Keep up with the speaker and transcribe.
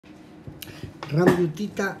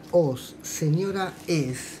RAMBEAUTY-T, señora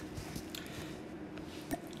es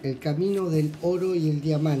el camino del oro y el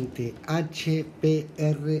diamante, HBRa3.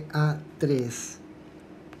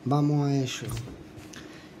 Vamos a ello.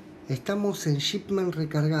 Estamos en shipment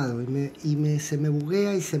recargado y se me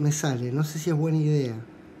buguea y se me sale. No sé si es buena idea,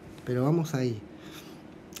 pero vamos ahí.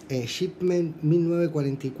 Shipment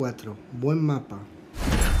 1944. Buen mapa.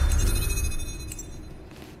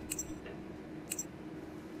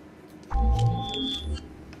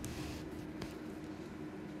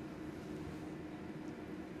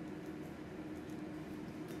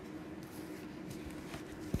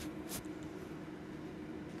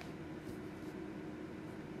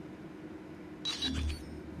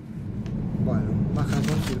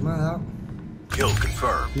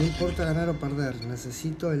 No importa ganar o perder,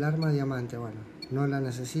 necesito el arma diamante. Bueno, no la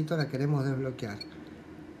necesito, la queremos desbloquear.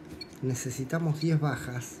 Necesitamos 10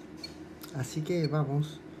 bajas. Así que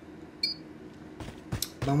vamos.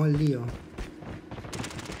 Vamos al lío.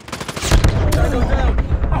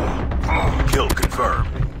 Kill confirmed.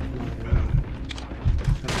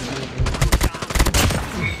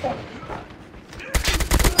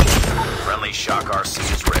 Friendly Shock RC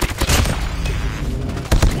is ready.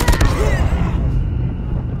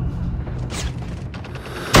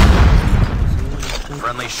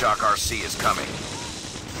 Friendly Shock RC is coming.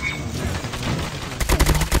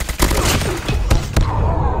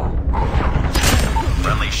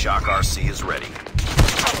 Friendly Shock RC is ready.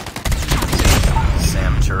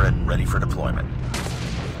 SAM turret ready for deployment.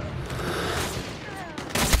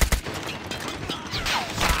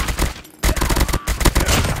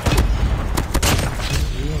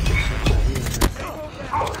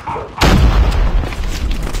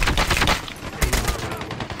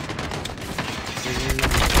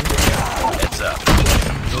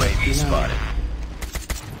 Spotted.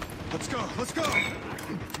 Let's go, let's go.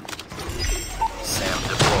 SAM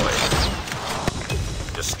deployed.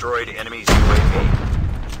 Destroyed enemy's UAV.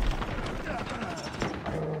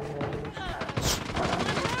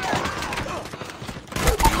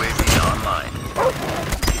 UAV online.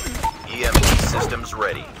 EMP systems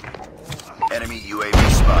ready. Enemy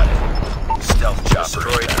UAV spotted. Stealth chopper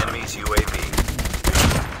destroyed enemy's UAV.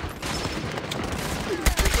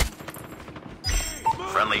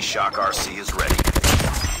 Friendly Shock RC is ready.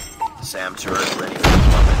 SAM turret ready for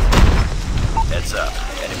deployment. Heads up.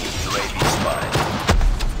 Enemy UAV spotted.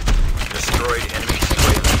 Destroyed enemy's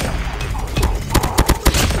UAV.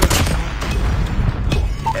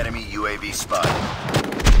 Enemy UAV spotted.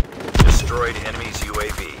 Destroyed enemy's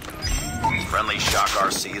UAV. Friendly Shock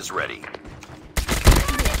RC is ready.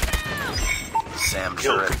 SAM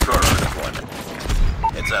turret ready for deployment.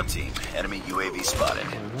 Heads up, team. Enemy UAV spotted.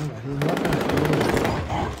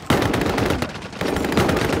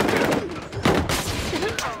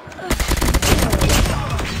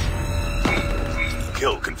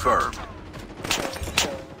 Kill confirmed.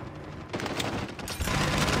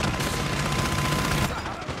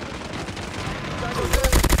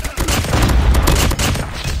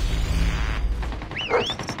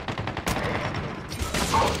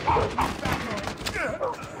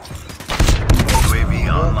 UAV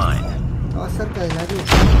online.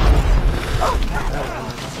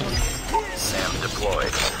 SAM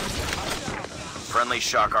deployed. Friendly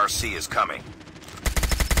Shock RC is coming.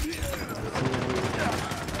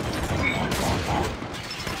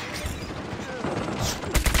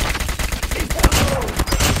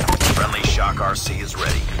 Friendly Shock RC is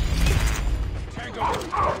ready.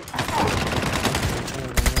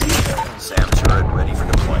 SAM turret ready for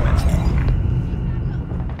deployment.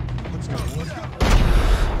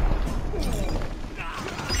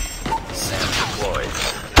 SAM deployed.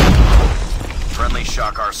 Friendly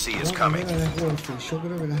Shock RC is coming.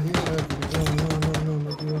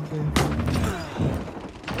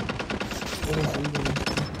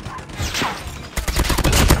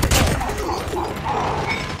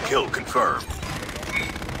 Kill confirmed.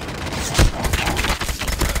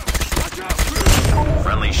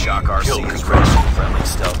 Friendly Shock RC is ready. Friendly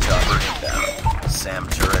stealth chopper inbound. SAM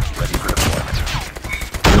turret ready for deployment.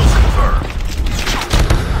 Kill confirmed.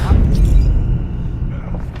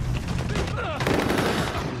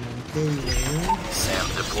 SAM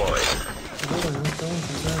deployed.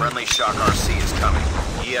 Friendly Shock RC is coming.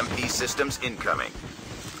 EMP systems incoming.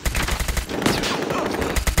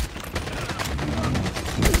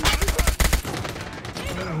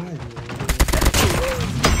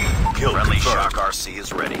 Friendly Shock RC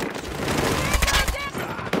is ready.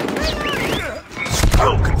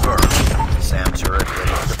 Kill confirmed. SAM turret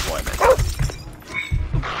ready for deployment.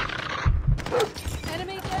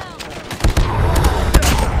 Enemy down.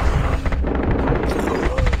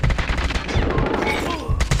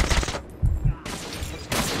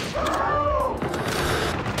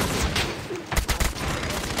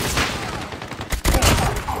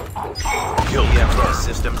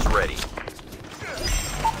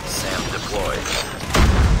 deployed.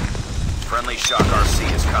 Friendly shock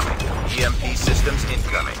RC is coming. EMP systems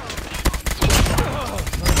incoming.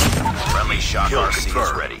 Friendly shock Kill RC confirmed.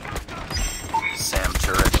 is ready. SAM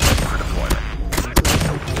turret ready for deployment.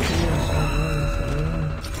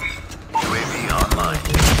 UAV online.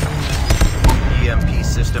 EMP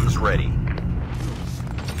systems ready.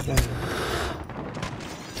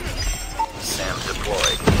 SAM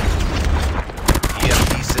deployed.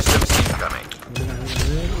 EMP systems incoming.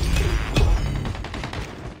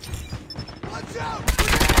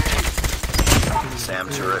 SAM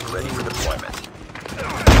turret ready for deployment.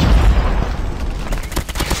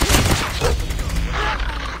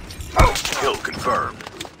 Kill confirmed.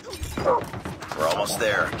 We're almost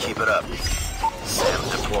there. Keep it up. SAM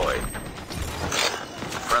deployed.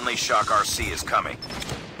 Friendly shock RC is coming.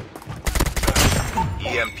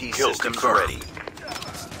 EMP Kill systems confirmed. ready.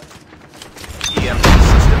 EMP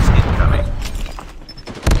systems incoming.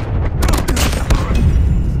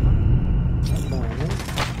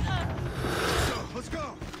 Let's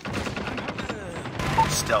go.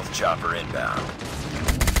 Stealth chopper inbound.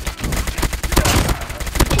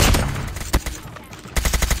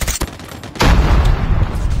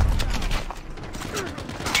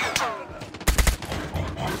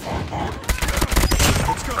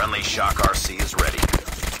 Friendly shock RC is ready.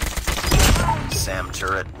 SAM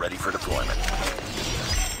turret ready for deployment.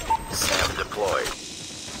 SAM deployed.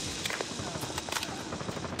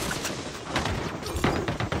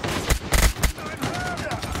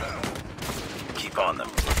 Keep on them.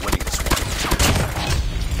 We're winning this one.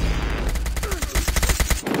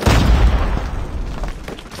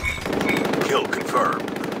 Kill confirmed.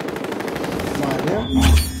 Vale.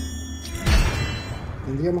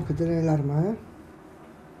 Tendríamos que tener el arma, ¿eh?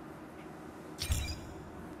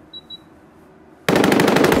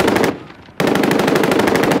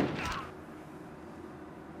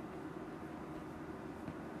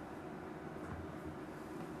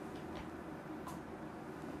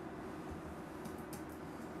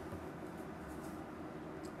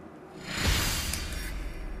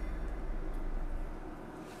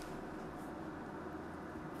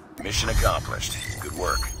 Mission accomplished. Good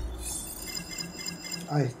work.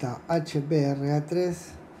 Ahí está, HBRa3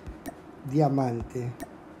 diamante.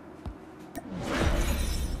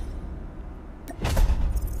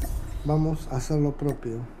 Vamos a hacer lo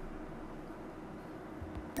propio.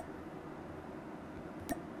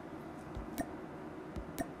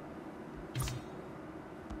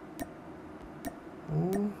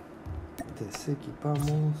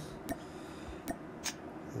 Desequipamos.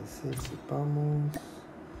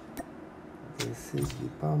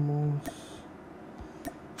 Desequipamos.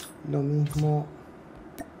 Lo mismo.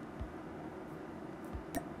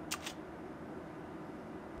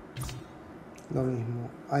 Lo mismo.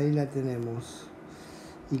 Ahí la tenemos.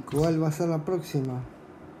 ¿Y cuál va a ser la próxima?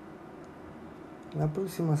 La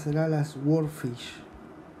próxima será las Warfish.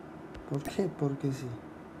 ¿Por qué? Porque sí.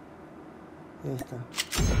 Ahí está.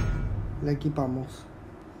 La equipamos.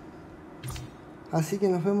 Así que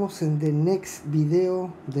nos vemos en the next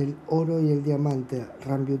video del oro y el diamante.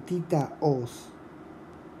 RAMBEAUTY-T os.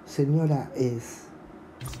 Señora es.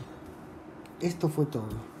 Esto fue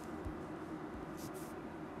todo.